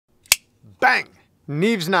Bang!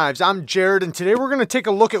 Neeves Knives, I'm Jared, and today we're going to take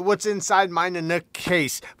a look at what's inside my Nanuk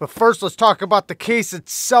case. But first, let's talk about the case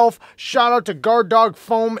itself. Shout out to Gaurd Dog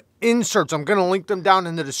Foam Inserts. I'm going to link them down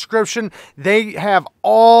in the description. They have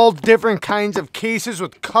all different kinds of cases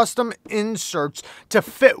with custom inserts to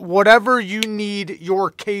fit whatever you need your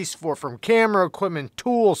case for, from camera equipment,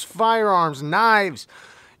 tools, firearms, knives.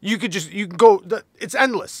 You can go, it's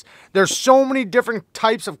endless. There's so many different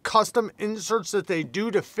types of custom inserts that they do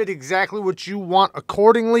to fit exactly what you want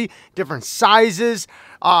accordingly, different sizes.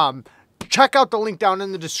 Check out the link down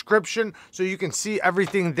in the description so you can see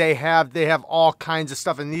everything they have. They have all kinds of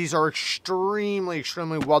stuff, and these are extremely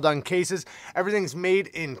well done cases. Everything's made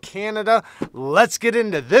in Canada. Let's get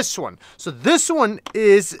into this one. So this one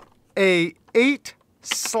is a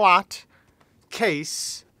 8-slot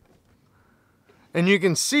case. And you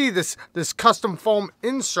can see this custom foam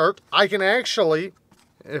insert. I can actually,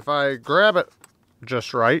 if I grab it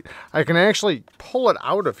just right, I can actually pull it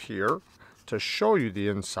out of here to show you the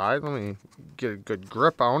inside. Let me get a good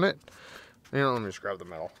grip on it. Let me just grab the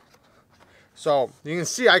metal. So you can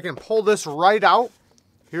see I can pull this right out.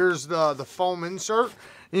 Here's the foam insert.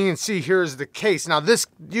 You can see here's the case. Now this,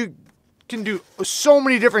 you can do so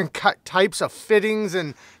many different types of fittings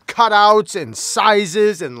and cutouts and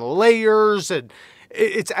sizes and layers, and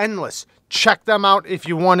it's endless. Check them out if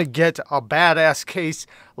you want to get a badass case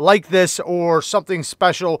like this or something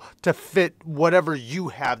special to fit whatever you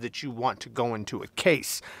have that you want to go into a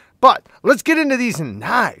case. But let's get into these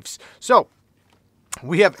knives. So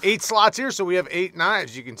we have 8 slots here, so we have 8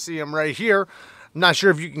 knives. You can see them right here. I'm not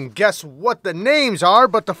sure if you can guess what the names are,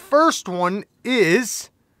 but the first one is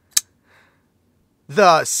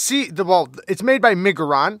well, it's made by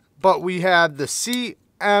MIGURON, but we have the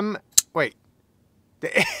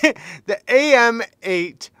the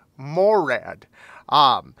AM8 Morad.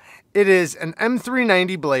 It is an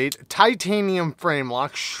M390 blade, titanium frame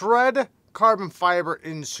lock, shred carbon fiber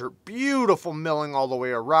insert, beautiful milling all the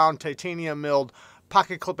way around, titanium milled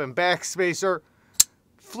pocket clip and back spacer,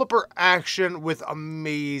 flipper action with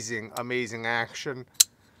amazing action.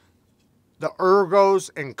 The ergos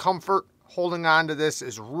and comfort holding on to this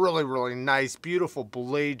is really nice. Beautiful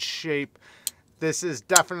blade shape. This is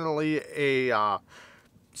definitely a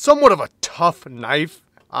somewhat of a tough knife.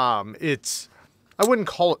 I wouldn't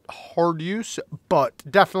call it hard use, but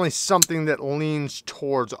definitely something that leans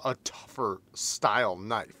towards a tougher style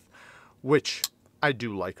knife, which I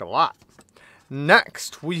do like a lot.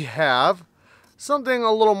 Next, we have something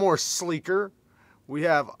a little more sleeker. We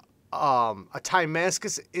have a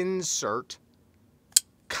Damascus insert.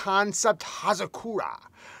 KANSEPT HAZAKURA.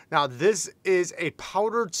 Now this is a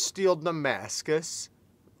powdered steel Damascus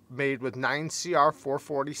made with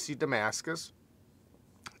 9CR440C Damascus,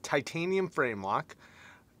 titanium frame lock,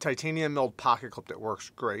 titanium milled pocket clip that works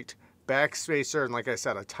great, back spacer, and like I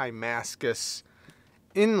said, a Damascus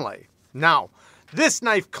inlay. Now this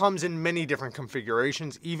knife comes in many different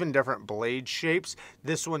configurations, even different blade shapes.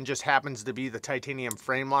 This one just happens to be the titanium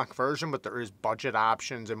frame lock version, but there is budget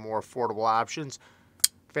options and more affordable options.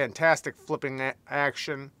 Fantastic flipping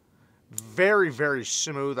action. Very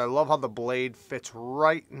smooth. I love how the blade fits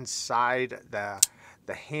right inside the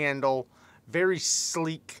handle. Very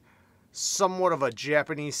sleek. Somewhat of a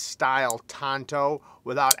Japanese style tanto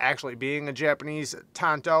without actually being a Japanese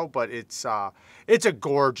tanto, but it's a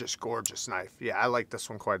gorgeous knife. Yeah, I like this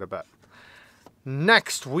one quite a bit.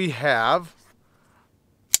 Next we have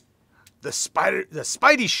the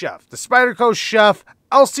Spidey Chef, the SPYDERCO Chef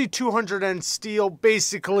LC200N steel,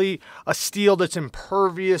 basically a steel that's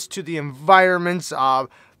impervious to the environments,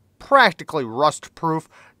 practically rust proof,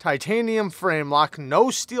 titanium frame lock,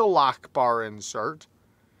 no steel lock bar insert,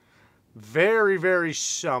 very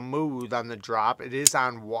smooth on the drop. It is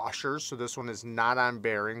on washers, so this one is not on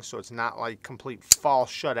bearings, so it's not like complete fall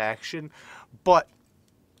shut action, but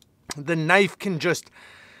the knife can just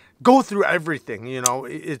go through everything.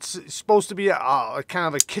 It's supposed to be a kind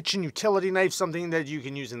of a kitchen utility knife, something that you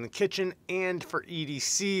can use in the kitchen and for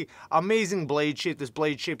EDC. Amazing blade shape. This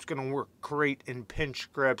blade shape's going to work great in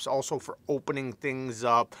pinch grips, also for opening things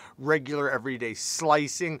up, regular everyday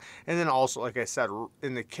slicing, and then also, like I said,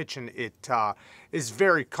 in the kitchen, it is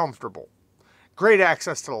very comfortable. Great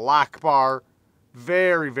access to the lock bar.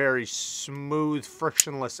 Very smooth,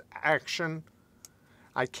 frictionless action.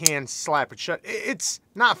 I can slap it shut. It's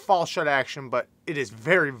not fall shut action, but it is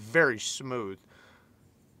very smooth.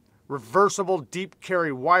 Reversible deep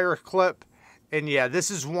carry wire clip. And yeah,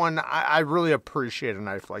 this is one I really appreciate, a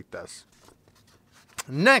knife like this.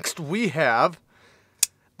 Next we have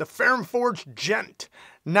the FERUM Forged Gent.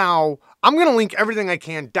 Now, I'm going to link everything I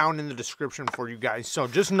can down in the description for you guys. So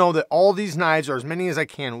just know that all these knives, or as many as I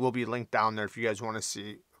can, will be linked down there if you guys want to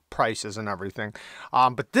see prices and everything.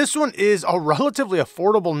 But this one is a relatively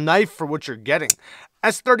affordable knife for what you're getting.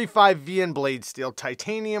 S35 VN blade steel,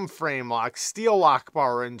 titanium frame lock, steel lock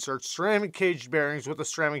bar insert, ceramic caged bearings with a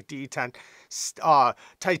ceramic detent,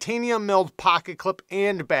 titanium milled pocket clip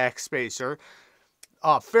and back spacer.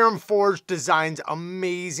 FERUM Forged designs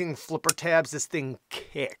amazing flipper tabs. This thing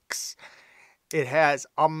kicks. It has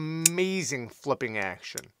amazing flipping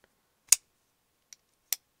action.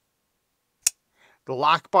 The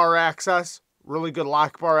lock bar access, really good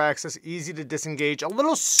lock bar access, easy to disengage, a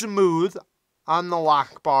little smooth on the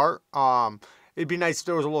lock bar. It'd be nice if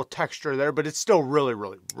there was a little texture there, but it's still really,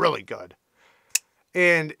 really, really good.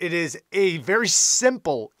 And it is a very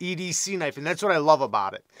simple EDC knife, and that's what I love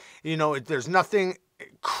about it. You know, there's nothing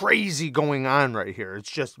crazy going on right here.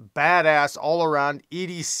 It's just badass all around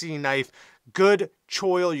EDC knife. Good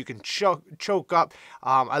choil, you can choke up.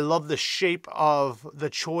 I love the shape of the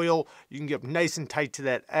choil. You can get nice and tight to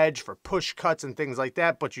that edge for push cuts and things like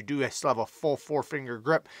that, but you do still have a full 4-finger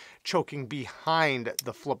grip choking behind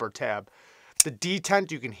the flipper tab. The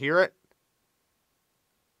detent, you can hear it.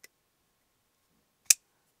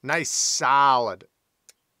 Nice solid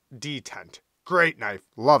detent. Great knife.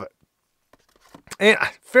 Love it. And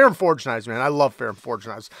FERUM Forged knives, man. I love FERUM Forged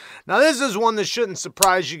knives. Now, this is one that shouldn't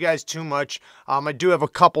surprise you guys too much. I do have a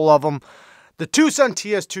couple of them. The TWOSUN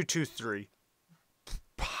TS223.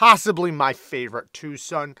 Possibly my favorite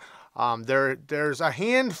TWOSUN. There's a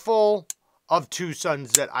handful of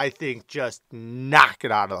TWOSUNs that I think just knock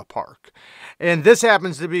it out of the park. And this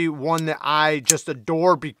happens to be one that I just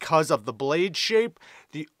adore because of the blade shape,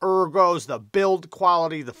 the ergos, the build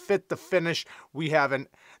quality, the fit, the finish.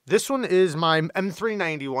 This one is my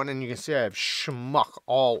M391, and you can see I have schmuck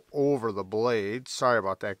all over the blade. Sorry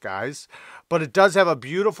about that, guys. But it does have a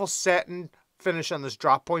beautiful satin finish on this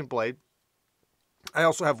drop point blade. I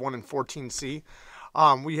also have one in 14C.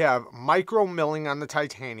 We have micro milling on the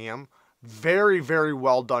titanium. Very, very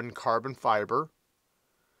well done carbon fiber.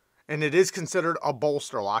 And it is considered a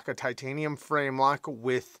bolster lock, a titanium frame lock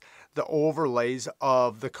with the overlays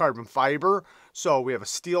of the carbon fiber. So we have a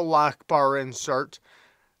steel lock bar insert,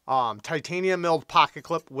 titanium milled pocket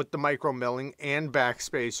clip with the micro milling and back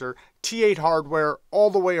spacer, T8 hardware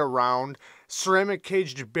all the way around, ceramic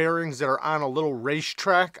caged bearings that are on a little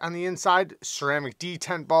racetrack on the inside, ceramic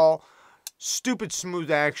detent ball, stupid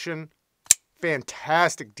smooth action,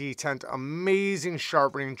 fantastic detent, amazing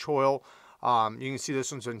sharpening choil. You can see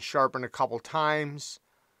this one's been sharpened a couple times.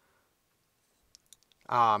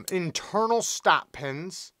 Internal stop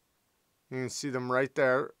pins. You can see them right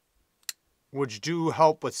there, which do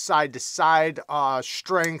help with side-to-side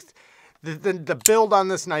strength. The build on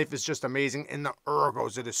this knife is just amazing, and the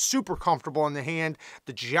ergos, it is super comfortable in the hand.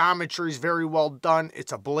 The geometry is very well done.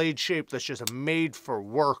 It's a blade shape that's just made for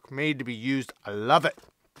work, made to be used. I love it.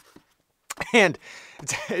 And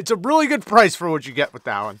it's a really good price for what you get with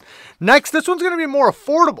that one. Next, this one's going to be more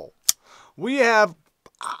affordable. We have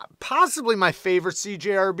possibly my favorite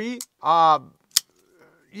CJRB.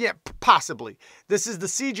 Yeah, possibly. This is the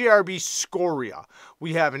CJRB SCORIA.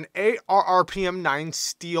 We have an ARRPM 9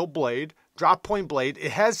 steel blade, drop point blade.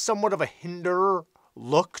 It has somewhat of a hinder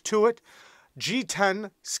look to it. G10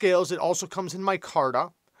 scales. It also comes in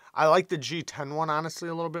micarta. I like the G10 one, honestly,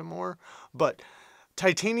 a little bit more. But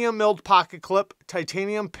titanium milled pocket clip,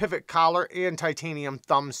 titanium pivot collar, and titanium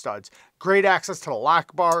thumb studs. Great access to the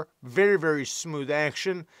lock bar. Very, very smooth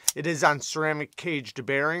action. It is on ceramic caged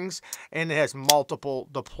bearings, and it has multiple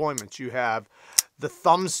deployments. You have the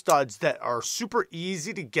thumb studs that are super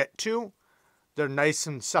easy to get to. They're nice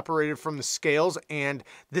and separated from the scales, and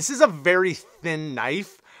this is a very thin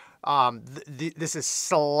knife. This is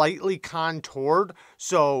slightly contoured,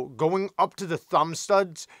 so going up to the thumb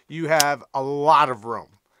studs, you have a lot of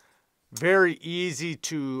room. Very easy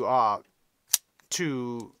to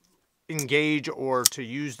engage or to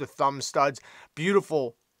use the thumb studs.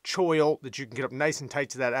 Beautiful choil that you can get up nice and tight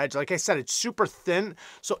to that edge. Like I said, it's super thin,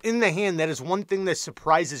 so in the hand, that is one thing that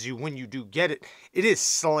surprises you when you do get it. It is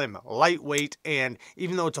slim, lightweight, and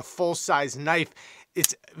even though it's a full-size knife,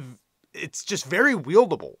 it's just very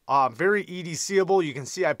wieldable, very EDCable. You can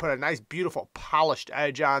see I put a nice, beautiful, polished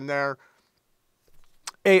edge on there.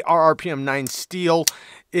 ARRPM 9 steel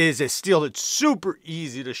is a steel that's super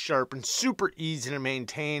easy to sharpen, super easy to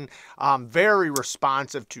maintain, very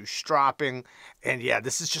responsive to stropping. And yeah,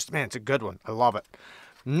 this is just, man, it's a good one. I love it.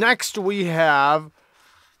 Next we have,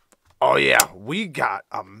 oh yeah, we got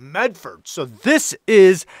a Medford. So this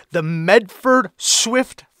is the Medford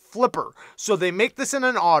Swift Flipper. So they make this in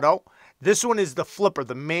an auto. This one is the flipper,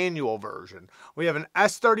 the manual version. We have an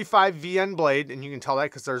S35 VN blade, and you can tell that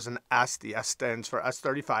because there's an S. The S stands for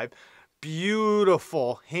S35.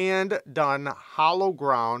 Beautiful, hand-done, hollow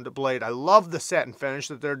ground blade. I love the satin finish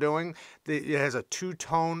that they're doing. It has a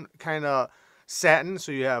two-tone kind of satin,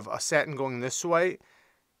 so you have a satin going this way,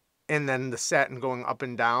 and then the satin going up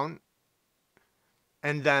and down.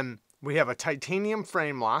 And then we have a titanium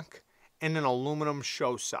frame lock and an aluminum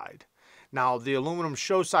show side. Now, the aluminum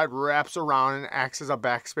show side wraps around and acts as a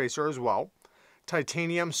backspacer as well.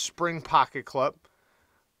 Titanium spring pocket clip.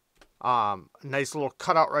 Nice little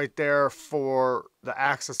cutout right there for the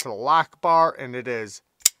access to the lock bar, and it is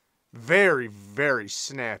very, very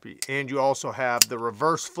snappy. And you also have the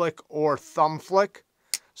reverse flick or thumb flick.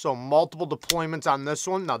 So multiple deployments on this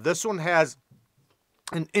one. Now, this one has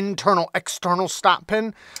an internal, external stop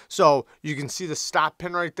pin. So you can see the stop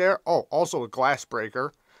pin right there. Oh, also a glass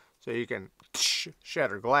breaker. So you can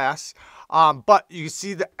shatter glass. But you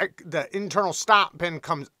see the internal stop pin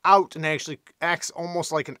comes out and actually acts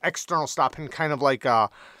almost like an external stop pin, kind of like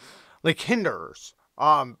hinderers.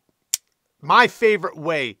 My favorite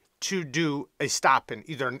way to do a stop pin,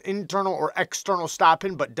 either an internal or external stop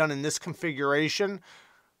pin, but done in this configuration.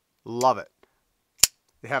 Love it.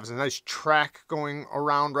 It has a nice track going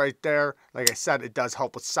around right there. Like I said, it does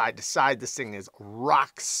help with side to side. This thing is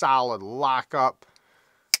rock solid lockup.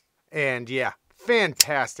 And yeah,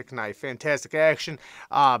 fantastic knife, fantastic action.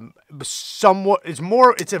 It's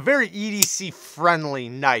a very EDC friendly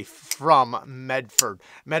knife from Medford.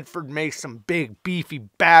 Medford makes some big, beefy,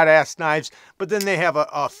 badass knives, but then they have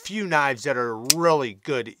a few knives that are really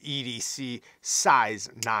good EDC size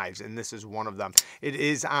knives, and this is one of them. It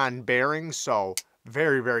is on bearings, so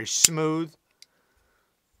very, very smooth.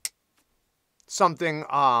 Something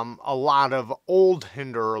a lot of old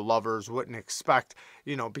hinderer lovers wouldn't expect,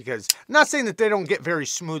 you know, because I'm not saying that they don't get very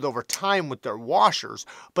smooth over time with their washers,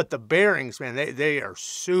 but the bearings, man, they are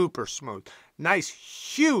super smooth. Nice,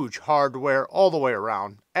 huge hardware all the way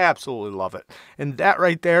around. Absolutely love it. And that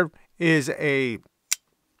right there is a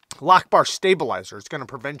lock bar stabilizer. It's going to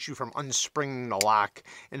prevent you from unspringing the lock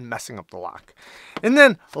and messing up the lock. And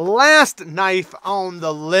then last knife on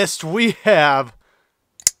the list, we have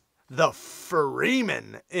the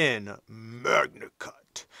FERUM in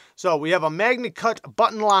MagnaCut. So we have a MagnaCut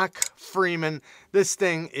button lock Freeman. This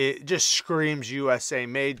thing, it just screams USA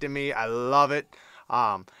made to me. I love it.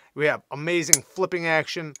 We have amazing flipping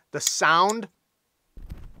action. The sound,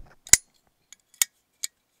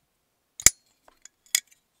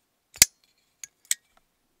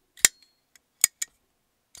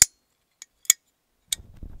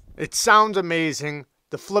 it sounds amazing.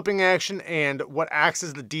 The flipping action and what acts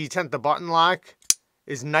as the detent, the button lock,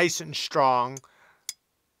 is nice and strong.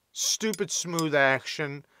 Stupid smooth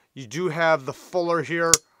action. You do have the fuller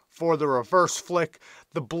here for the reverse flick.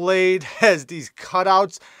 The blade has these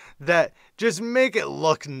cutouts that just make it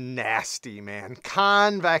look nasty, man.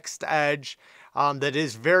 Convex edge that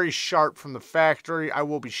is very sharp from the factory. I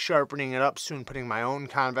will be sharpening it up soon, putting my own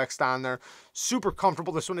convex on there. Super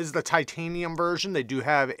comfortable. This one is the titanium version. They do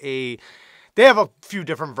have a few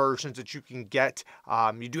different versions that you can get.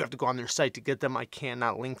 You do have to go on their site to get them. I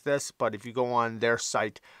cannot link this, but if you go on their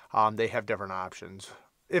site, they have different options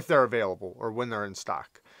if they're available or when they're in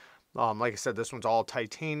stock. Like I said, this one's all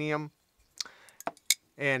titanium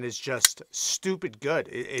and it's just stupid good.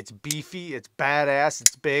 It's beefy, it's badass,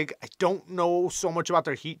 it's big. I don't know so much about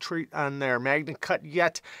their heat treat on their MagnaCut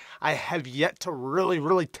yet. I have yet to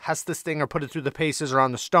really test this thing or put it through the paces or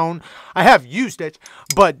on the stone. I have used it,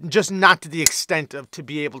 but just not to the extent of to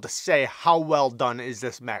be able to say how well done is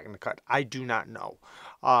this MagnaCut. I do not know.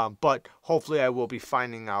 But hopefully I will be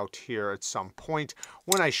finding out here at some point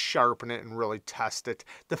when I sharpen it and really test it.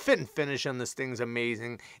 The fit and finish on this thing is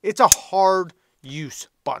amazing. It's a hard use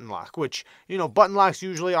button lock, which, you know, button locks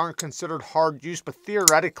usually aren't considered hard use, but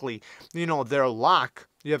theoretically, you know, their lock,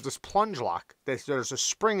 you have this plunge lock. There's a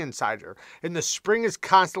spring inside here, and the spring is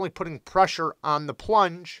constantly putting pressure on the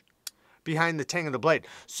plunge behind the tang of the blade.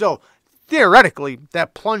 So theoretically,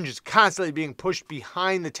 that plunge is constantly being pushed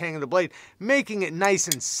behind the tang of the blade, making it nice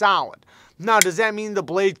and solid. Now, does that mean the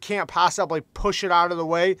blade can't possibly push it out of the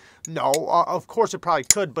way? No, of course it probably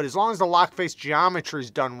could, but as long as the lock face geometry is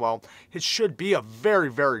done well, it should be a very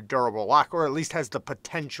durable lock, or at least has the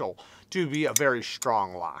potential to be a very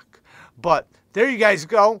strong lock. But there you guys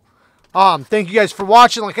go. Thank you guys for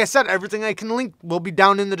watching. Like I said, everything I can link will be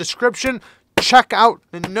down in the description. Check out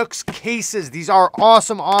the Nanuk's cases. These are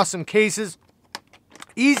awesome cases.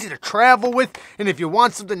 Easy to travel with, and if you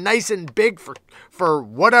want something nice and big for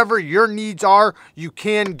whatever your needs are, you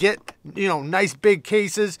can get, you know, nice big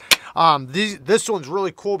cases. This one's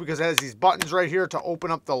really cool because it has these buttons right here to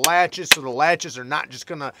open up the latches, so the latches are not just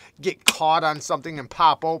gonna get caught on something and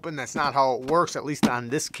pop open. That's not how it works, at least on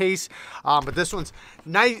this case. But this one's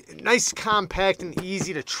nice, compact, and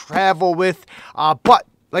easy to travel with. But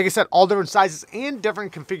like I said, all different sizes and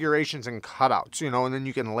different configurations and cutouts, you know, and then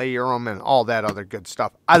you can layer them and all that other good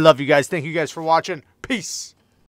stuff. I love you guys. Thank you guys for watching. Peace.